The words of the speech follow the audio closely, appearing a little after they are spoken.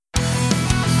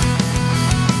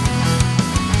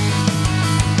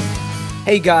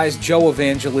Hey guys, Joe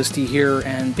Evangelisti here,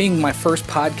 and being my first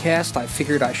podcast, I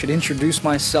figured I should introduce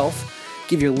myself,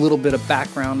 give you a little bit of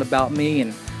background about me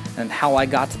and how I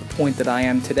got to the point that I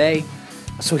am today.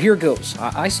 So here goes.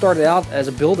 I started out as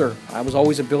a builder. I was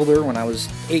always a builder. When I was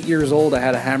 8 years old, I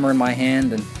had a hammer in my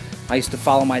hand, and I used to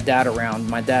follow my dad around.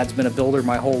 My dad's been a builder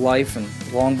my whole life, and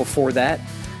long before that,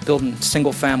 building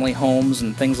single-family homes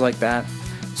and things like that.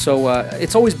 So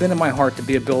it's always been in my heart to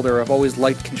be a builder. I've always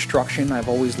liked construction. I've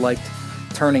always liked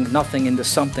turning nothing into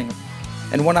something.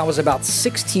 And when I was about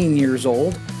 16 years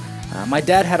old, my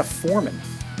dad had a foreman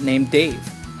named Dave.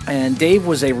 And Dave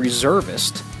was a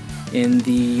reservist in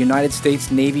the United States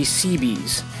Navy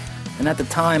Seabees. And at the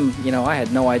time, I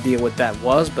had no idea what that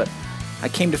was, but I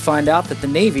came to find out that the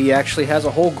Navy actually has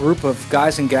a whole group of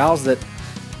guys and gals that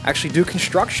actually do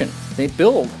construction. They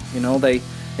build, they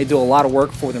do a lot of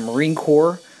work for the Marine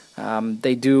Corps.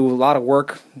 They do a lot of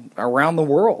work around the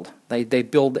world. They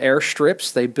build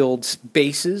airstrips, they build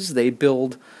bases, they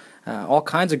build all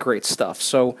kinds of great stuff.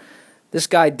 So this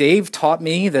guy Dave taught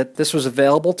me that this was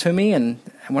available to me, and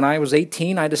when I was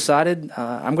 18, I decided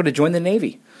I'm going to join the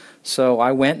Navy. So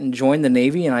I went and joined the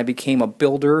Navy, and I became a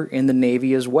builder in the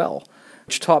Navy as well,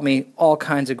 which taught me all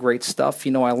kinds of great stuff.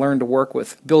 I learned to work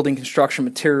with building construction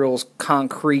materials,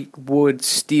 concrete, wood,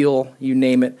 steel, you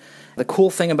name it. The cool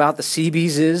thing about the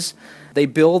Seabees is they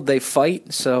build, they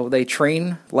fight, so they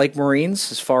train like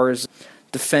Marines as far as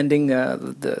defending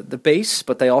the base,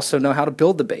 but they also know how to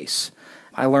build the base.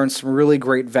 I learned some really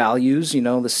great values. The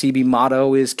Seabee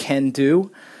motto is can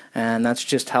do, and that's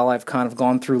just how I've kind of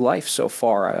gone through life so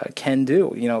far. Can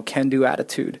do, can do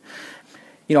attitude.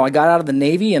 I got out of the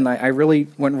Navy and I really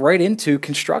went right into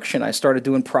construction. I started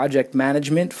doing project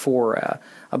management for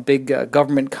a big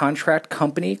government contract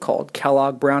company called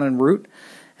Kellogg Brown & Root.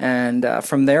 And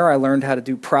from there, I learned how to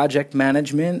do project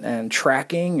management and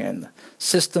tracking and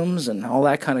systems and all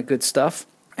that kind of good stuff.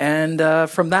 And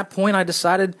from that point, I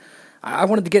decided I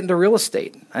wanted to get into real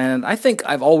estate. And I think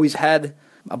I've always had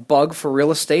a bug for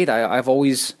real estate. I've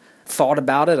always thought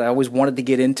about it. I always wanted to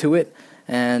get into it.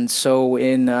 And so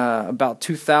in about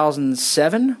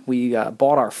 2007, we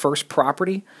bought our first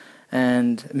property.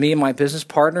 And me and my business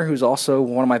partner, who's also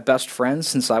one of my best friends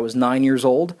since I was 9 years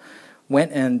old,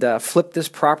 went and flipped this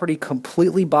property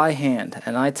completely by hand.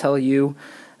 And I tell you,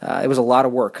 it was a lot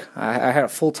of work. I had a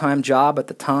full-time job at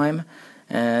the time,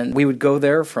 and we would go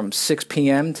there from 6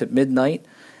 p.m. to midnight,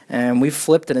 and we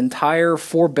flipped an entire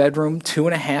 4-bedroom,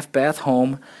 2.5-bath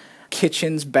home,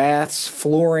 kitchens, baths,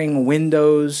 flooring,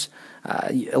 windows,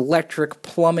 electric,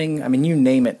 plumbing, you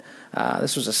name it.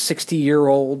 This was a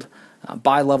 60-year-old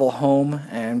bi-level home,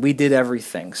 and we did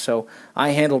everything. So I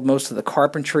handled most of the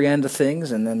carpentry end of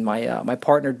things, and then my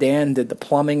partner Dan did the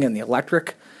plumbing and the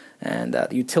electric and the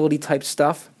utility type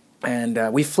stuff.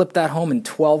 And we flipped that home in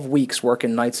 12 weeks,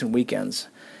 working nights and weekends.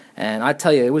 And I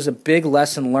tell you, it was a big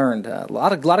lesson learned. A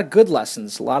lot of good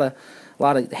lessons, a lot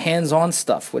of hands-on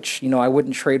stuff, which I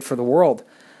wouldn't trade for the world.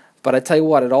 But I tell you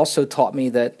what, it also taught me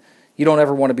that you don't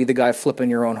ever want to be the guy flipping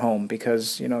your own home,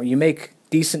 because you make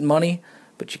decent money,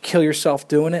 but you kill yourself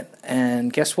doing it.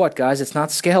 And guess what, guys? It's not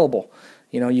scalable.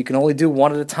 You can only do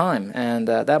one at a time, and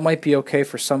that might be okay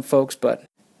for some folks, but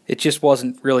it just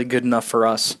wasn't really good enough for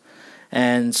us.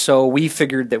 And so we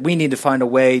figured that we need to find a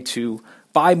way to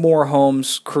buy more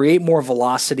homes, create more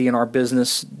velocity in our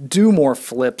business, do more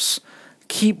flips,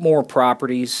 keep more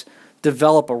properties,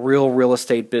 develop a real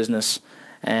estate business.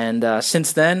 And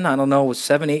since then, I don't know, it was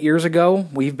 7-8 years ago,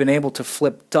 we've been able to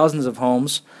flip dozens of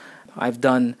homes. I've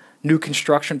done new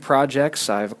construction projects.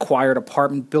 I've acquired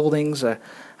apartment buildings.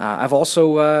 I've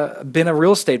also been a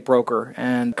real estate broker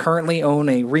and currently own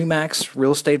a RE/MAX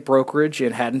real estate brokerage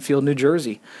in Haddonfield, New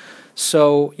Jersey.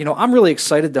 So, I'm really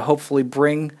excited to hopefully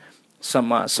bring some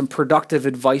productive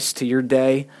advice to your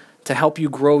day to help you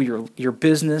grow your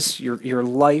business, your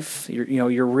life,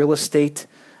 your real estate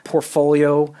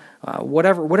portfolio,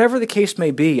 whatever the case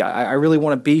may be. I really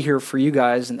want to be here for you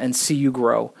guys and see you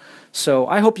grow. So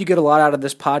I hope you get a lot out of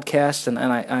this podcast, and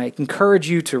I encourage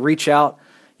you to reach out,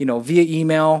 via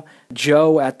email,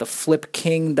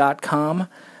 joe@theflipking.com,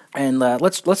 and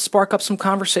let's spark up some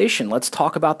conversation. Let's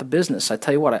talk about the business. I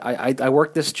tell you what, I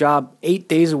work this job 8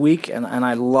 days a week, and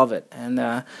I love it,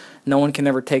 and no one can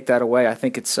ever take that away. I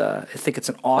think it's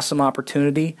an awesome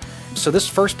opportunity. So this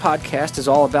first podcast is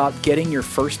all about getting your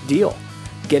first deal,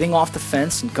 getting off the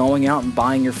fence and going out and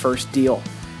buying your first deal.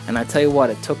 And I tell you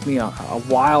what, it took me a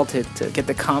while to get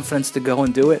the confidence to go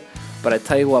and do it. But I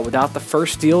tell you what, without the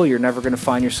first deal, you're never going to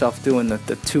find yourself doing the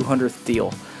 200th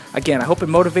deal. Again, I hope it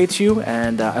motivates you,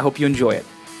 and I hope you enjoy it.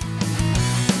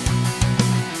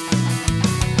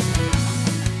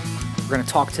 We're going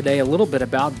to talk today a little bit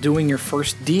about doing your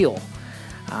first deal.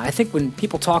 I think when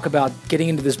people talk about getting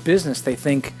into this business, they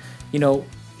think,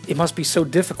 it must be so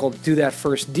difficult to do that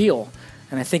first deal.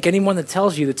 And I think anyone that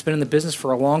tells you that's been in the business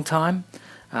for a long time,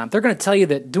 they're going to tell you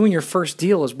that doing your first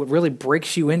deal is what really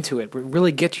breaks you into it, what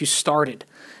really gets you started.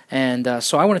 And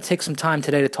so I want to take some time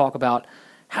today to talk about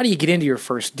how do you get into your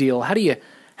first deal? How do you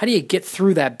get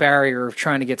through that barrier of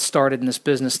trying to get started in this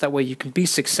business? That way you can be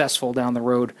successful down the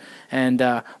road. And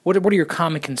what are your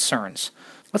common concerns?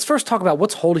 Let's first talk about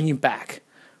what's holding you back,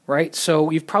 right?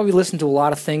 So you've probably listened to a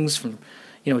lot of things from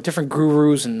different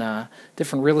gurus and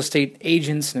different real estate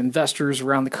agents and investors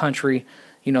around the country.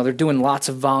 They're doing lots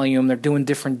of volume. They're doing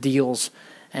different deals.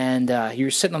 And you're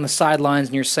sitting on the sidelines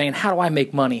and you're saying, how do I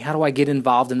make money? How do I get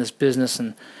involved in this business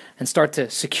and start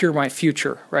to secure my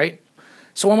future, right?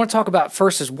 So what I want to talk about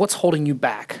first is what's holding you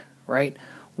back, right?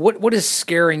 What is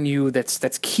scaring you that's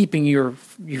keeping you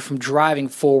from driving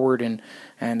forward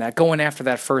and going after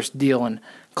that first deal and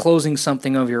closing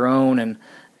something of your own and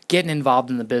getting involved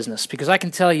in the business? Because I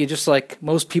can tell you, just like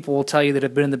most people will tell you that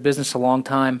have been in the business a long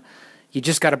time, you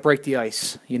just got to break the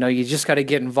ice. You just got to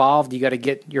get involved. You got to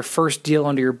get your first deal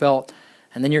under your belt,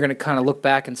 and then you're going to kind of look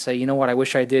back and say, you know what, I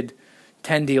wish I did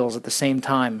 10 deals at the same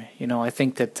time. I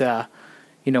think that,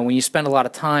 when you spend a lot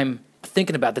of time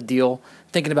thinking about the deal,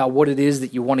 thinking about what it is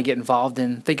that you want to get involved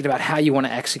in, thinking about how you want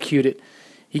to execute it,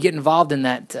 you get involved in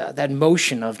that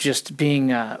motion of just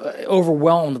being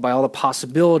overwhelmed by all the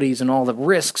possibilities and all the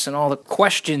risks and all the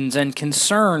questions and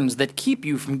concerns that keep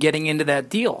you from getting into that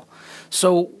deal.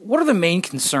 So what are the main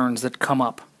concerns that come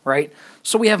up, right?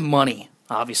 So we have money,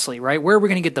 obviously, right? Where are we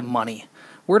going to get the money?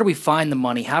 Where do we find the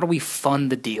money? How do we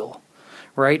fund the deal,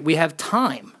 right? We have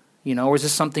time. Is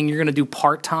this something you're going to do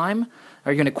part-time?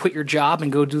 Are you going to quit your job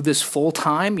and go do this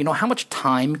full-time? How much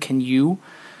time can you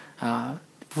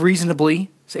reasonably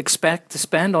expect to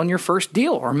spend on your first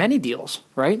deal or many deals,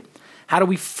 right? How do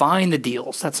we find the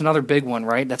deals? That's another big one,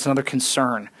 right? That's another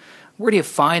concern. Where do you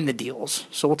find the deals?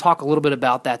 So we'll talk a little bit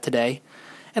about that today.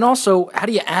 And also, how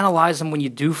do you analyze them when you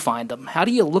do find them? How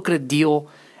do you look at a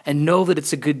deal and know that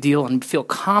it's a good deal and feel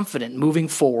confident moving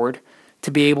forward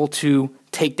to be able to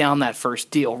take down that first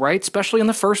deal, right? Especially in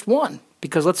the first one,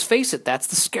 because let's face it, that's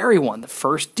the scary one, the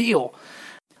first deal.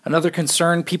 Another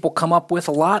concern people come up with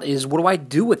a lot is, what do I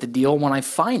do with the deal when I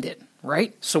find it,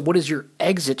 right? So what is your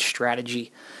exit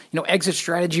strategy? Exit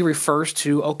strategy refers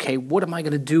to, okay, what am I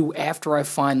going to do after I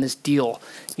find this deal?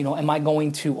 Am I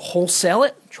going to wholesale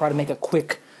it, try to make a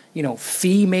quick,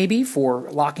 fee maybe for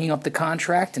locking up the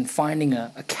contract and finding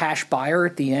a cash buyer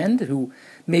at the end who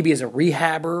maybe is a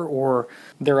rehabber or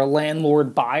they're a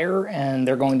landlord buyer and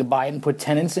they're going to buy it and put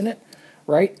tenants in it,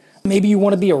 right? Maybe you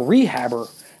want to be a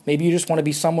rehabber. Maybe you just want to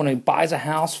be someone who buys a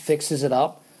house, fixes it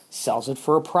up, sells it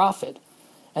for a profit.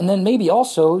 And then maybe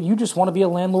also you just want to be a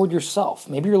landlord yourself.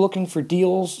 Maybe you're looking for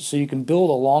deals so you can build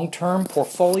a long-term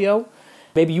portfolio.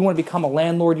 Maybe you want to become a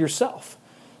landlord yourself.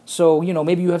 So,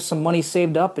 maybe you have some money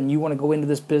saved up and you want to go into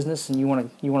this business and you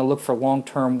want to look for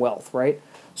long-term wealth, right?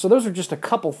 So those are just a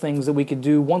couple things that we could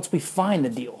do once we find the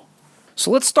deal.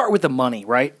 So let's start with the money,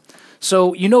 right?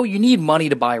 So, you need money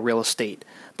to buy real estate,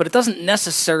 but it doesn't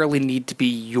necessarily need to be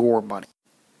your money.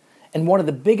 And one of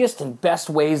the biggest and best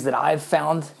ways that I've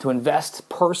found to invest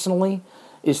personally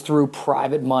is through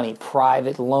private money,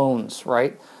 private loans,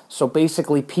 right? So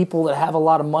basically people that have a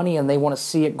lot of money and they want to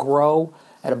see it grow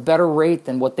at a better rate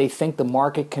than what they think the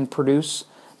market can produce.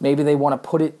 Maybe they want to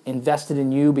put it invested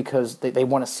in you because they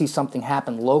want to see something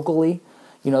happen locally.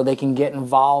 They can get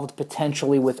involved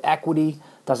potentially with equity.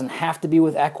 Doesn't have to be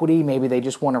with equity. Maybe they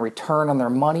just want a return on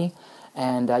their money.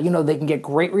 And, they can get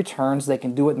great returns. They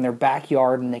can do it in their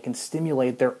backyard and they can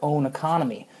stimulate their own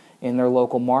economy in their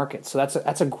local market. So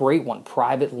that's a great one,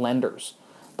 private lenders.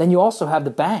 Then you also have the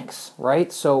banks,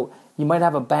 right? So you might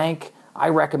have a bank. I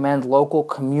recommend local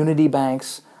community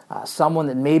banks, someone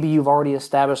that maybe you've already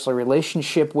established a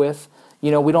relationship with. We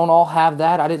don't all have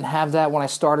that. I didn't have that when I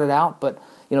started out, but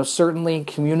certainly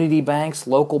community banks,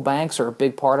 local banks are a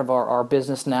big part of our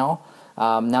business now.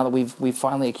 Now that we've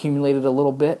finally accumulated a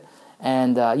little bit.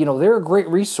 And, they're a great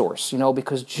resource,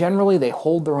 because generally they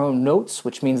hold their own notes,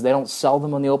 which means they don't sell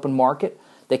them on the open market.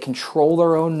 They control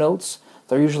their own notes.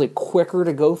 They're usually quicker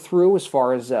to go through as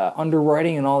far as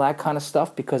underwriting and all that kind of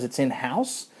stuff because it's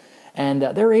in-house. And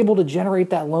they're able to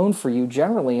generate that loan for you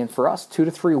generally, and for us, 2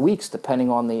 to 3 weeks, depending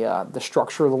on the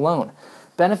structure of the loan.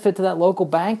 Benefit to that local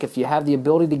bank, if you have the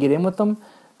ability to get in with them,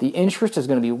 the interest is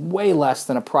going to be way less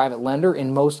than a private lender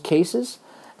in most cases.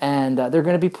 And they're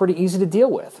going to be pretty easy to deal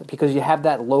with because you have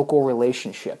that local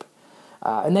relationship.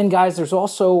 And then, guys, there's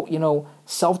also,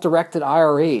 self-directed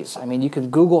IRAs. I mean, you can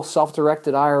Google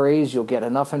self-directed IRAs. You'll get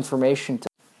enough information to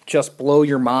just blow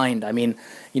your mind. I mean,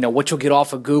 what you'll get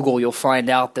off of Google, you'll find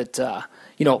out that,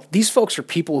 these folks are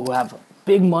people who have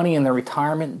big money in their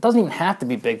retirement. It doesn't even have to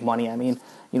be big money. I mean,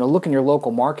 look in your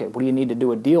local market. What do you need to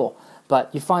do a deal? But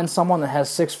you find someone that has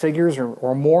six figures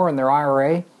or more in their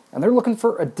IRA, and they're looking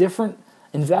for a different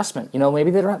investment.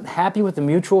 Maybe they're not happy with the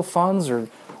mutual funds or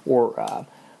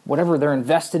whatever they're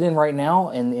invested in right now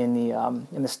in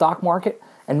the stock market,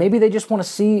 and maybe they just want to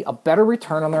see a better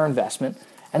return on their investment,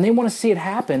 and they want to see it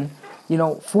happen,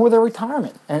 for their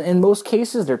retirement. And in most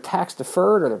cases, they're tax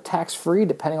deferred or they're tax free,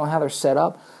 depending on how they're set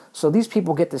up. So these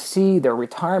people get to see their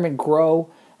retirement grow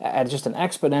at just an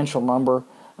exponential number.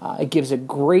 It gives a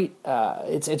great,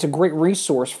 it's a great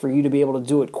resource for you to be able to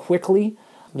do it quickly.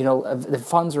 The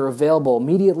funds are available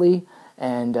immediately.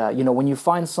 And, when you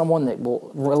find someone that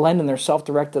will lend in their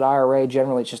self-directed IRA,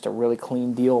 generally it's just a really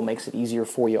clean deal. It makes it easier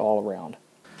for you all around.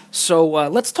 So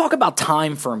let's talk about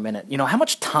time for a minute. How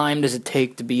much time does it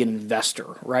take to be an investor,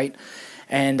 right?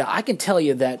 And I can tell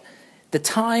you that the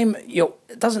time,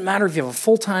 it doesn't matter if you have a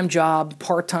full-time job,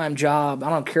 part-time job, I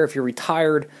don't care if you're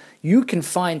retired, you can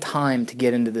find time to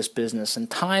get into this business. And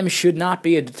time should not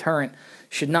be a deterrent,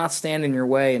 should not stand in your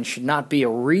way, and should not be a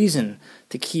reason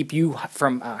to keep you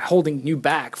from holding you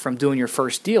back from doing your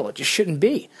first deal. It just shouldn't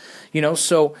be.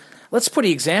 So let's put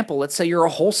an example. Let's say you're a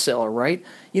wholesaler, right?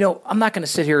 I'm not going to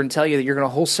sit here and tell you that you're going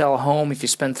to wholesale a home if you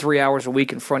spend 3 hours a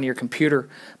week in front of your computer.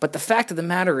 But the fact of the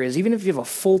matter is, even if you have a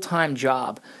full-time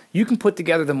job, you can put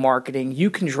together the marketing, you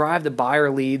can drive the buyer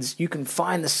leads, you can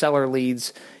find the seller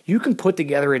leads, you can put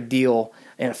together a deal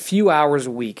in a few hours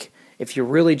a week if you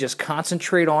really just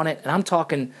concentrate on it. And I'm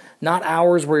talking not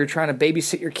hours where you're trying to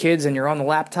babysit your kids and you're on the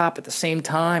laptop at the same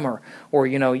time, or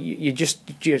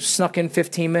you snuck in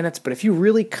 15 minutes. But if you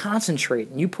really concentrate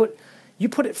and you put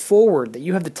it forward that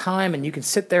you have the time and you can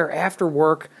sit there after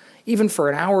work, even for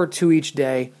an hour or two each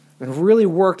day, and really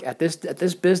work at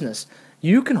this business,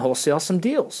 you can wholesale some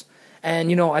deals.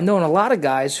 And I've known a lot of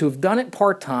guys who've done it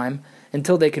part-time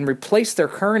until they can replace their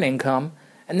current income,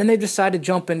 and then they decide to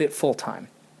jump into it full-time.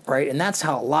 Right, and that's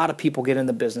how a lot of people get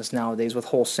into business nowadays with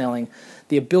wholesaling.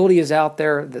 The ability is out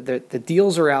there, the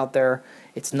deals are out there.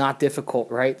 It's not difficult,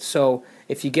 right? So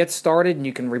if you get started and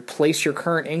you can replace your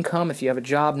current income, if you have a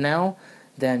job now,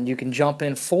 then you can jump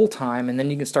in full-time, and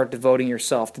then you can start devoting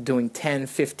yourself to doing 10,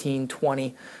 15,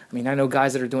 20. I mean, I know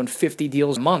guys that are doing 50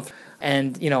 deals a month,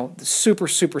 and super,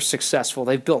 super successful.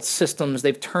 They've built systems,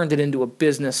 they've turned it into a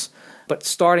business. But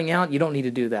starting out, you don't need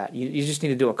to do that. You just need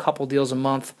to do a couple deals a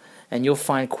month. And you'll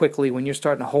find quickly when you're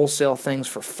starting to wholesale things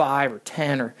for 5 or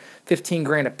 10 or 15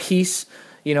 grand a piece,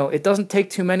 it doesn't take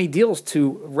too many deals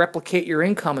to replicate your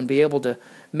income and be able to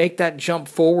make that jump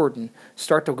forward and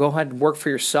start to go ahead and work for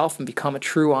yourself and become a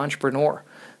true entrepreneur.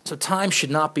 So time should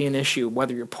not be an issue,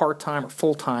 whether you're part-time or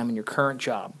full-time in your current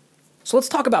job. So let's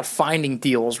talk about finding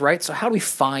deals, right? So how do we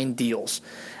find deals?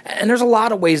 And there's a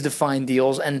lot of ways to find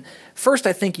deals. And first,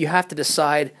 I think you have to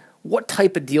decide what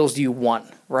type of deals do you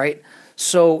want, right?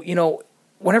 So,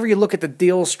 whenever you look at the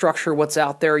deal structure, what's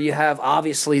out there, you have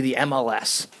obviously the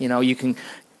MLS. You can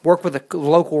work with a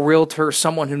local realtor,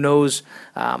 someone who knows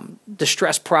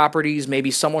distressed properties,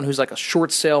 maybe someone who's like a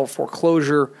short sale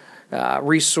foreclosure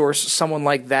resource, someone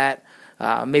like that,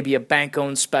 maybe a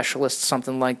bank-owned specialist,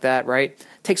 something like that, right?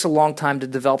 It takes a long time to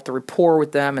develop the rapport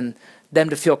with them and them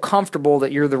to feel comfortable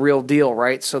that you're the real deal,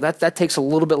 right? So that takes a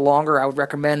little bit longer. I would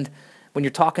recommend when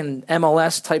you're talking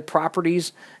MLS-type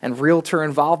properties and realtor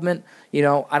involvement,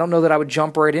 I don't know that I would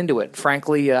jump right into it.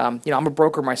 Frankly, I'm a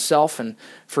broker myself, and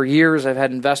for years I've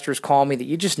had investors call me that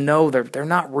you just know they're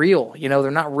not real. They're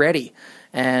not ready.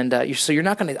 And so you're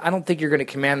not going to. I don't think you're going to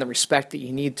command the respect that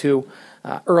you need to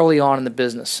early on in the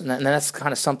business, and that's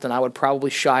kind of something I would probably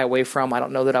shy away from. I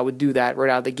don't know that I would do that right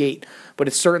out of the gate, but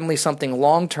it's certainly something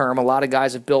long term. A lot of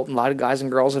guys have built, and a lot of guys and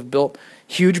girls have built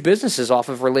huge businesses off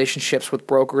of relationships with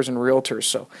brokers and realtors.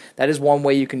 So that is one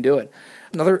way you can do it.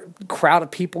 Another crowd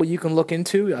of people you can look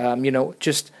into,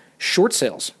 just short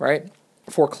sales, right?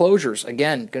 Foreclosures,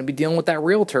 again, going to be dealing with that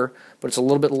realtor, but it's a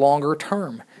little bit longer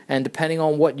term. And depending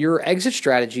on what your exit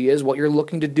strategy is, what you're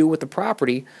looking to do with the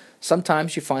property,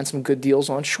 sometimes you find some good deals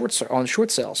on short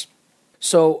sales.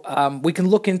 So we can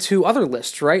look into other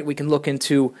lists, right? We can look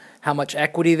into how much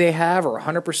equity they have, or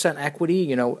 100%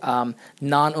 equity.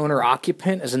 Non-owner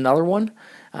occupant is another one.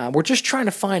 We're just trying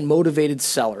to find motivated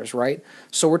sellers, right?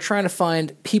 So we're trying to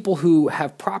find people who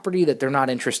have property that they're not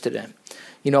interested in.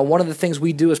 One of the things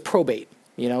we do is probate.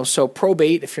 So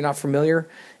probate, if you're not familiar,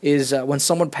 is when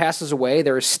someone passes away,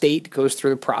 their estate goes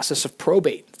through the process of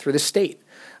probate through the state.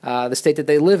 the state that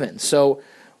they live in. So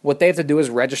what they have to do is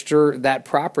register that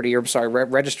property,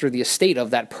 register the estate of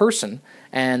that person,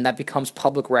 and that becomes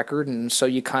public record. And so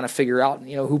you kind of figure out,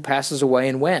 who passes away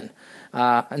and when.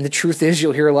 And the truth is,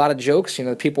 you'll hear a lot of jokes.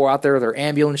 The people out there, they're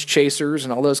ambulance chasers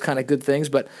and all those kind of good things.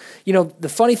 But the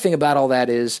funny thing about all that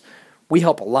is, we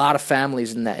help a lot of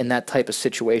families in that type of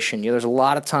situation. There's a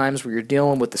lot of times where you're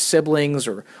dealing with the siblings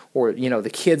or the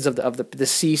kids of the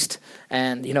deceased,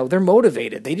 and they're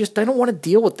motivated. They don't want to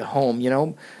deal with the home.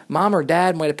 Mom or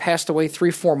dad might have passed away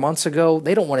 3-4 months ago.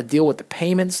 They don't want to deal with the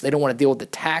payments. They don't want to deal with the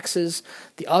taxes,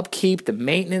 the upkeep, the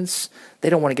maintenance. They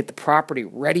don't want to get the property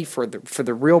ready for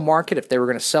the real market if they were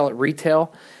going to sell it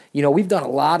retail. We've done a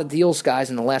lot of deals, guys,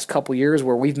 in the last couple of years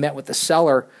where we've met with the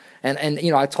seller. And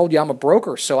I told you I'm a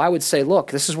broker, so I would say, look,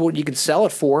 this is what you can sell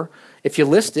it for if you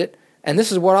list it, and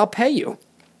this is what I'll pay you.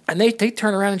 And they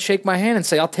turn around and shake my hand and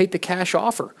say, I'll take the cash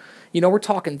offer. We're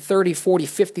talking $30,000,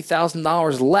 $40,000,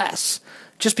 $50,000 less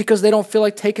just because they don't feel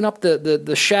like taking up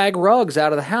the shag rugs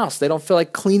out of the house. They don't feel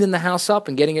like cleaning the house up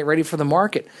and getting it ready for the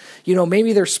market.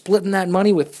 Maybe they're splitting that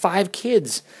money with 5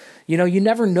 kids. You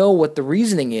never know what the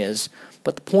reasoning is.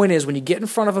 But the point is, when you get in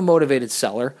front of a motivated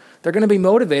seller, they're going to be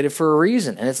motivated for a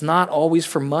reason, and it's not always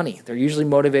for money. They're usually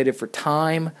motivated for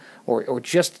time or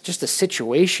just a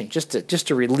situation, just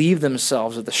to relieve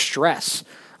themselves of the stress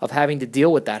of having to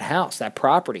deal with that house, that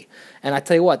property. And I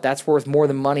tell you what, that's worth more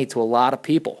than money to a lot of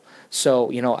people.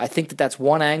 So, I think that's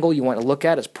one angle you want to look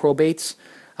at is probates.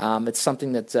 It's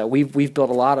something that we've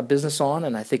built a lot of business on,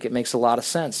 and I think it makes a lot of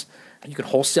sense. You can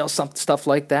wholesale stuff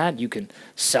like that. You can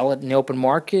sell it in the open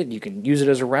market. You can use it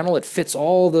as a rental. It fits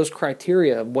all those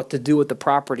criteria of what to do with the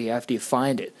property after you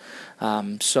find it.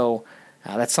 So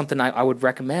that's something I would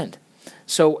recommend.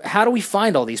 So how do we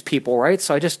find all these people, right?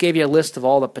 So I just gave you a list of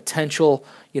all the potential,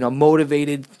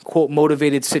 motivated, quote,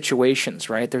 motivated situations,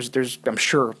 right? There's I'm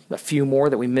sure a few more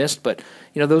that we missed, but,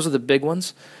 those are the big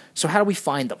ones. So how do we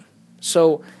find them?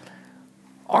 So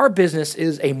our business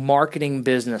is a marketing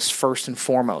business first and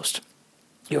foremost.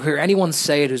 You'll hear anyone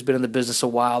say it who's been in the business a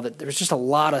while that there's just a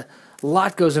lot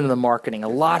goes into the marketing. A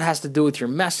lot has to do with your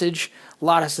message. A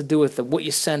lot has to do with what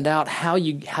you send out, how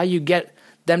you get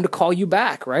them to call you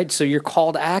back, right? So your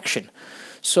call to action.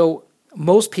 So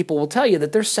most people will tell you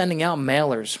that they're sending out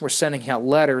mailers. We're sending out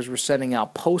letters. We're sending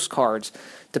out postcards.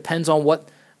 Depends on what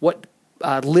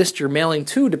list you're mailing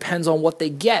to, depends on what they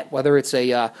get, whether it's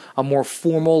a more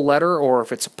formal letter or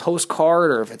if it's a postcard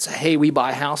or if it's a, hey, we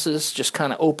buy houses, just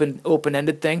kind of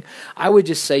open-ended thing. I would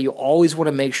just say you always want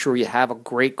to make sure you have a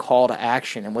great call to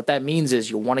action. And what that means is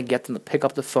you want to get them to pick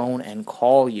up the phone and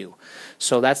call you.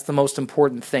 So that's the most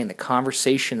important thing, the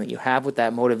conversation that you have with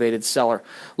that motivated seller.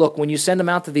 Look, when you send them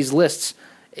out to these lists,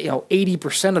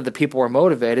 80% of the people are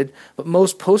motivated, but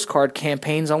most postcard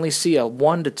campaigns only see a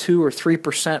 1 to 2 or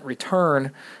 3%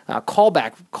 return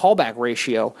callback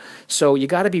ratio. So you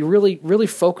got to be really, really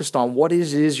focused on what it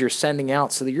is you're sending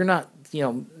out so that you're not,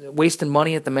 wasting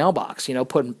money at the mailbox,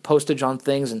 putting postage on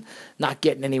things and not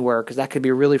getting anywhere, because that could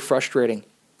be really frustrating.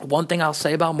 One thing I'll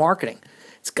say about marketing,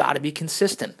 it's got to be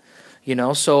consistent.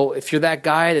 So if you're that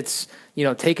guy that's,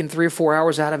 taking 3 or 4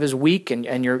 hours out of his week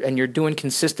and you're doing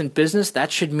consistent business, that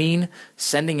should mean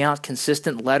sending out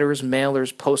consistent letters,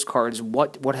 mailers, postcards,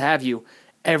 what have you,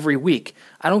 every week.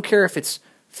 I don't care if it's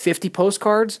 50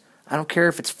 postcards. I don't care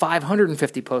if it's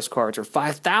 550 postcards or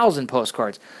 5,000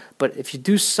 postcards. But if you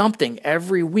do something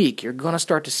every week, you're going to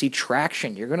start to see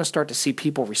traction. You're going to start to see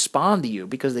people respond to you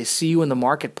because they see you in the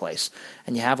marketplace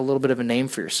and you have a little bit of a name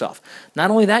for yourself.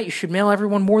 Not only that, you should mail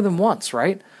everyone more than once,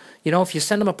 right? If you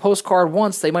send them a postcard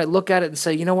once, they might look at it and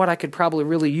say, you know what, I could probably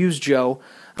really use Joe,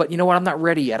 but you know what, I'm not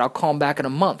ready yet. I'll call him back in a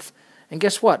month. And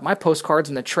guess what? My postcard's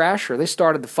in the trash, or they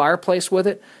started the fireplace with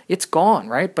it. It's gone,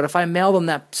 right? But if I mail them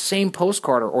that same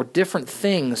postcard or different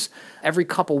things every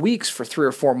couple weeks for 3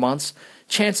 or 4 months,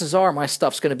 chances are my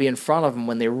stuff's going to be in front of them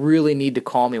when they really need to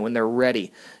call me, when they're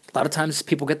ready. A lot of times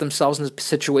people get themselves in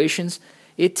situations,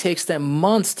 it takes them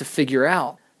months to figure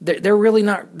out.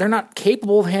 They're not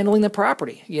capable of handling the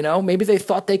property. Maybe they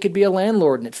thought they could be a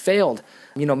landlord and it failed.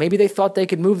 Maybe they thought they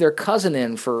could move their cousin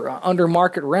in for under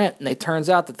market rent, and it turns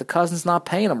out that the cousin's not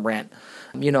paying them rent.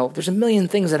 There's a million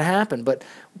things that happen, but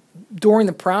during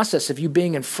the process of you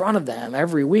being in front of them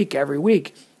every week,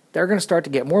 they're going to start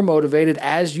to get more motivated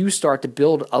as you start to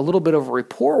build a little bit of a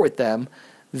rapport with them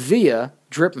via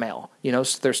drip mail.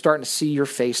 So they're starting to see your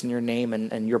face and your name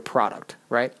and your product,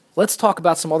 right? Let's talk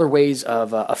about some other ways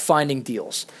of finding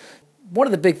deals. one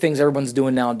of the big things everyone's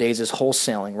doing nowadays is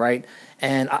wholesaling, right?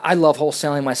 And I love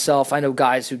wholesaling myself. I know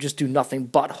guys who just do nothing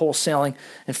but wholesaling.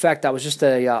 In fact, I was just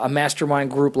a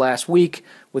mastermind group last week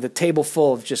with a table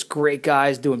full of just great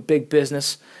guys doing big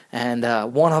business. And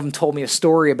one of them told me a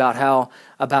story about how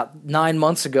about 9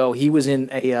 months ago he was in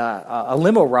a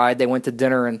limo ride. They went to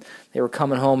dinner and they were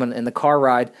coming home in the car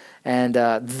ride. And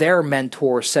their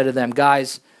mentor said to them,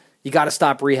 guys, you got to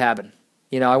stop rehabbing.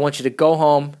 I want you to go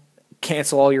home,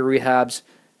 cancel all your rehabs,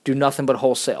 do nothing but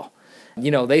wholesale.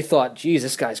 They thought, geez,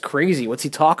 this guy's crazy. What's he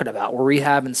talking about? We're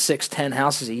rehabbing 6-10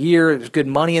 houses a year. There's good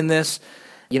money in this.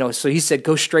 So he said,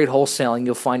 go straight wholesaling.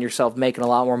 You'll find yourself making a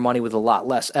lot more money with a lot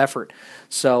less effort.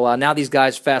 So now these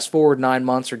guys, fast forward 9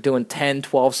 months, are doing 10,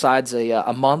 12 sides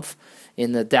a month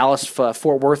in the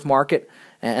Dallas-Fort Worth market,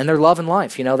 and they're loving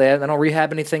life. They don't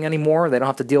rehab anything anymore. They don't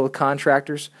have to deal with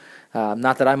contractors.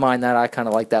 Not that I mind that. I kind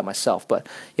of like that myself. But,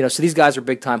 so these guys are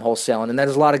big-time wholesaling, and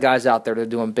there's a lot of guys out there that are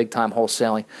doing big-time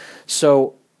wholesaling.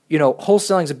 So,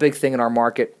 wholesaling is a big thing in our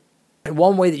market. And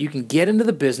one way that you can get into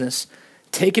the business,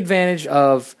 take advantage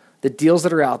of the deals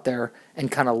that are out there, and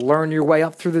kind of learn your way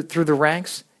up through the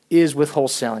ranks is with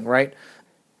wholesaling, right?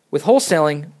 With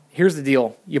wholesaling, here's the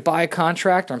deal. You buy a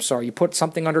contract, you put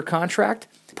something under contract,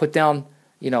 put down,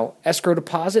 escrow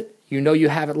deposit. You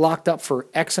have it locked up for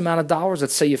X amount of dollars.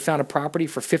 Let's say you found a property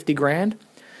for $50,000.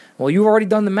 Well, you've already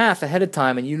done the math ahead of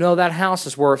time, and that house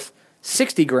is worth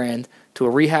 $60,000 to a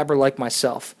rehabber like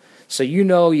myself. So you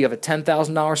have a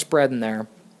 $10,000 spread in there.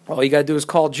 All you got to do is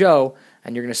call Joe,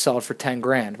 and you're going to sell it for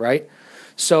 $10,000, right?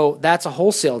 So that's a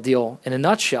wholesale deal in a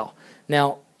nutshell.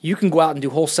 Now, you can go out and do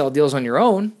wholesale deals on your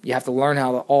own. You have to learn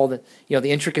how all the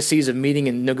intricacies of meeting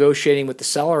and negotiating with the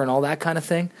seller and all that kind of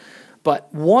thing.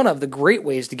 But one of the great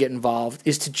ways to get involved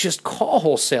is to just call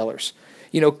wholesalers.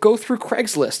 Go through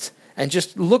Craigslist and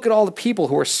just look at all the people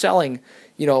who are selling.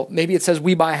 Maybe it says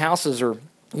We Buy Houses, or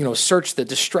search the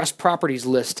distressed properties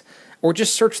list, or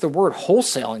just search the word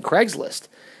wholesale in Craigslist.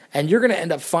 And you're going to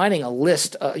end up finding a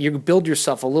list. You build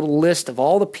yourself a little list of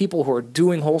all the people who are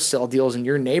doing wholesale deals in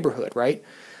your neighborhood, right?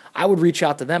 I would reach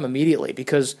out to them immediately,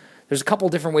 because there's a couple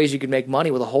different ways you can make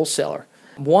money with a wholesaler.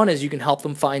 One is you can help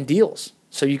them find deals.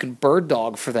 So you can bird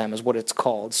dog for them is what it's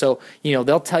called. So,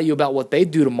 they'll tell you about what they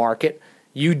do to market.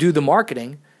 You do the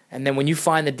marketing. And then when you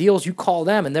find the deals, you call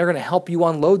them, and they're going to help you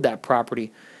unload that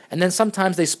property. And then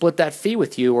sometimes they split that fee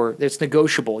with you, or it's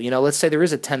negotiable. Let's say there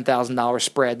is a $10,000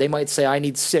 spread. They might say, I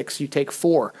need 6, you take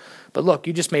 4. But look,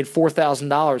 you just made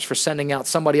 $4,000 for sending out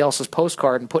somebody else's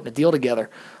postcard and putting a deal together.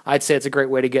 I'd say it's a great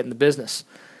way to get in the business.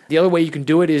 The other way you can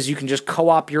do it is you can just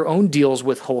co-op your own deals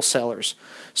with wholesalers.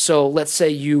 So let's say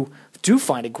you do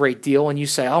find a great deal and you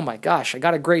say, oh my gosh, I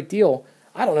got a great deal.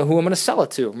 I don't know who I'm going to sell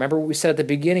it to. Remember what we said at the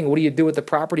beginning? What do you do with the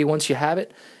property once you have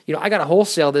it? I got to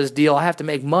wholesale this deal. I have to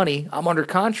make money. I'm under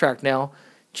contract now.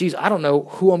 Geez, I don't know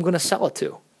who I'm going to sell it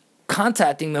to.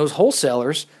 Contacting those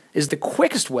wholesalers is the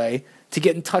quickest way to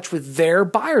get in touch with their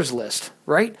buyers list,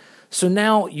 right? So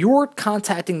now you're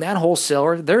contacting that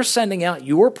wholesaler. They're sending out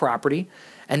your property.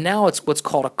 And now it's what's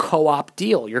called a co-op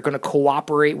deal. You're going to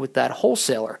cooperate with that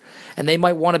wholesaler. And they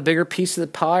might want a bigger piece of the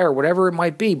pie or whatever it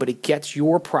might be, but it gets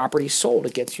your property sold.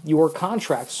 It gets your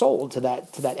contract sold to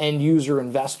that end user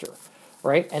investor,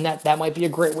 right? And that might be a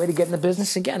great way to get in the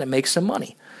business again and make some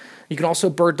money. You can also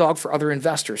bird dog for other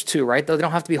investors too, right? They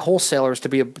don't have to be wholesalers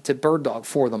to bird dog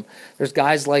for them. There's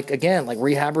guys like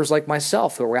rehabbers like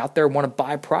myself who are out there and want to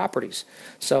buy properties.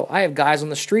 So I have guys on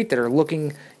the street that are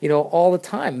looking, all the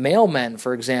time. Mailmen,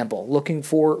 for example, looking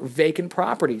for vacant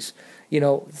properties.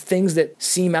 Things that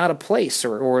seem out of place,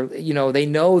 or they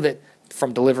know that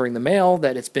from delivering the mail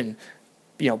that it's been,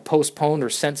 postponed or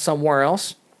sent somewhere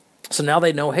else. So now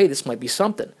they know, hey, this might be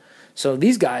something. So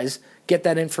these guys get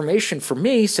that information from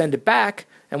me, send it back,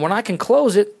 and when I can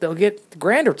close it, they'll get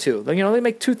 $1,000 or $2,000. They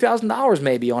make $2,000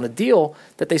 maybe on a deal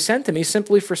that they sent to me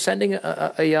simply for sending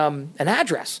an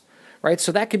address, right?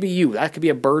 So that could be you. That could be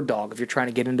a bird dog if you're trying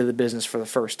to get into the business for the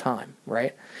first time,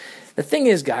 right? The thing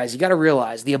is, guys, you got to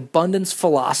realize the abundance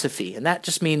philosophy, and that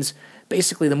just means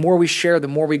basically the more we share, the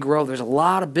more we grow. There's a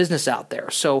lot of business out there.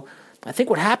 So I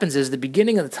think what happens is the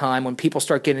beginning of the time when people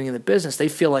start getting in the business, they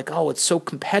feel like, oh, it's so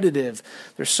competitive.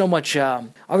 There's so much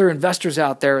other investors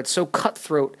out there. It's so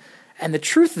cutthroat. And the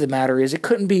truth of the matter is it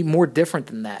couldn't be more different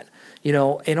than that.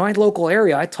 In my local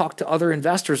area, I talk to other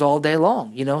investors all day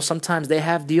long. Sometimes they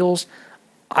have deals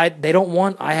they don't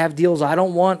want. I have deals I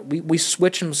don't want. We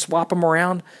switch them, swap them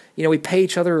around. We pay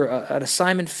each other an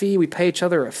assignment fee. We pay each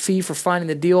other a fee for finding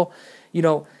the deal.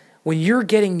 When you're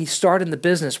getting started in the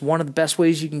business, one of the best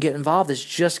ways you can get involved is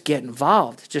just get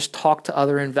involved. Just talk to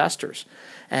other investors.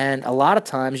 And a lot of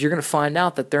times you're going to find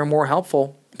out that they're more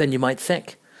helpful than you might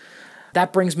think.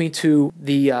 that brings me to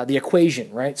the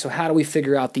equation, right? So how do we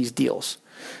figure out these deals?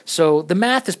 So the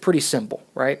math is pretty simple,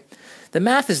 right? The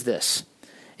math is this.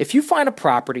 If you find a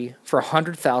property for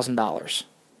 $100,000,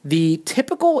 the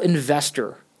typical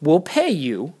investor will pay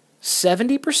you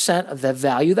 70% of the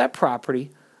value of that property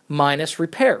minus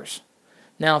repairs.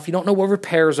 Now, if you don't know what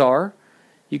repairs are,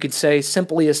 you could say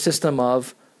simply a system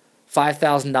of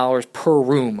 $5,000 per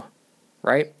room,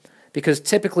 right? Because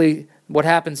typically what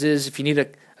happens is if you need a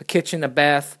kitchen, a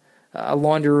bath, a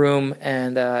laundry room,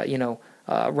 and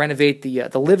renovate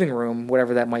the living room,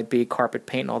 whatever that might be, carpet,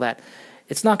 paint, and all that,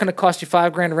 it's not going to cost you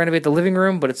 $5,000 to renovate the living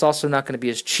room, but it's also not going to be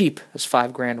as cheap as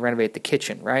 $5,000 to renovate the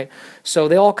kitchen, right? So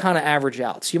they all kind of average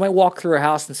out. So you might walk through a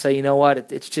house and say, you know what,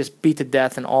 it's just beat to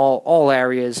death in all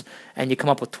areas, and you come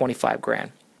up with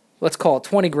 $25,000. Let's call it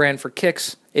 $20,000 for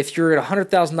kicks. If you're at a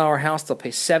 $100,000 house, they'll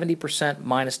pay 70%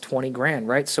 minus $20,000,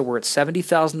 right? So we're at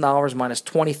 $70,000 minus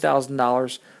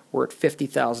 $20,000. We're at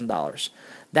 $50,000.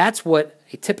 That's what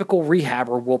a typical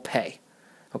rehabber will pay.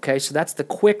 Okay, so that's the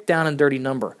quick down and dirty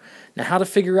number. Now, how to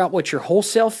figure out what your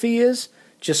wholesale fee is?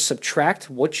 Just subtract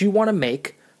what you want to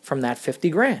make from that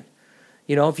 $50,000.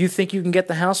 You know, if you think you can get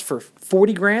the house for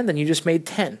 $40,000, then you just made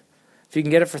 10. If you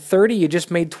can get it for 30, you just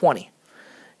made 20.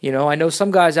 You know, I know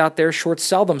some guys out there short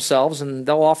sell themselves and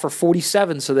they'll offer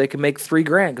 47 so they can make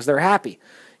 $3,000 because they're happy.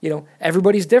 You know,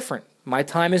 everybody's different. My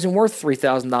time isn't worth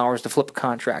 $3,000 to flip a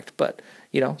contract, but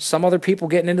you know, some other people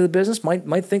getting into the business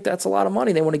might think that's a lot of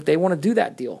money. They want to do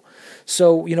that deal.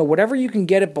 So, you know, whatever you can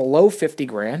get it below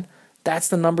 $50,000, that's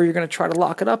the number you're going to try to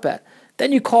lock it up at.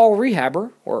 Then you call a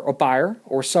rehabber or a buyer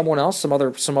or someone else, some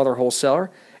other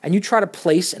wholesaler, and you try to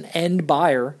place an end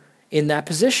buyer in that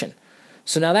position.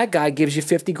 So now that guy gives you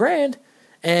 $50,000,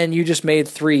 and you just made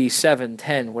 3, 7,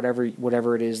 10,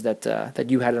 whatever it is that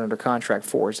you had it under contract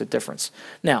for is the difference.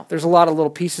 Now, there's a lot of little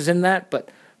pieces in that, but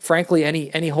frankly,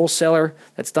 any wholesaler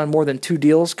that's done more than 2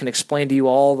 deals can explain to you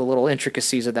all the little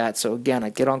intricacies of that. So again, I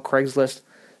get on Craigslist,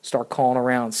 start calling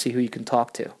around, see who you can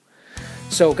talk to.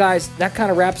 So guys, that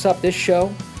kind of wraps up this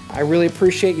show. I really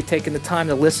appreciate you taking the time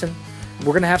to listen.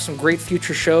 We're going to have some great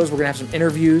future shows. We're going to have some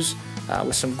interviews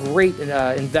with some great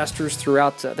investors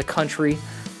throughout the country.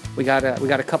 We got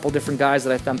a couple different guys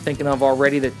that I'm thinking of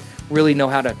already that really know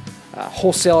how to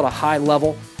wholesale at a high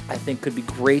level. I think could be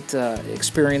great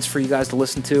experience for you guys to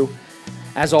listen to.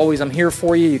 As always, I'm here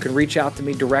for you. You can reach out to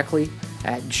me directly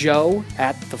at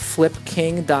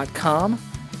joe@theflipking.com.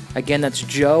 Again, that's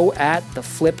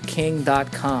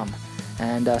joe@theflipking.com.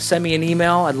 And send me an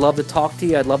email. I'd love to talk to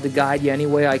you. I'd love to guide you any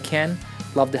way I can.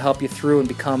 Love to help you through and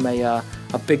become a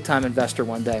big-time investor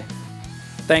one day.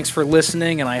 Thanks for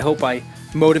listening, and I hope I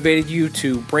motivated you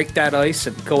to break that ice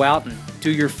and go out and do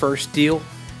your first deal.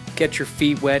 Get your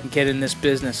feet wet and get in this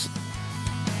business.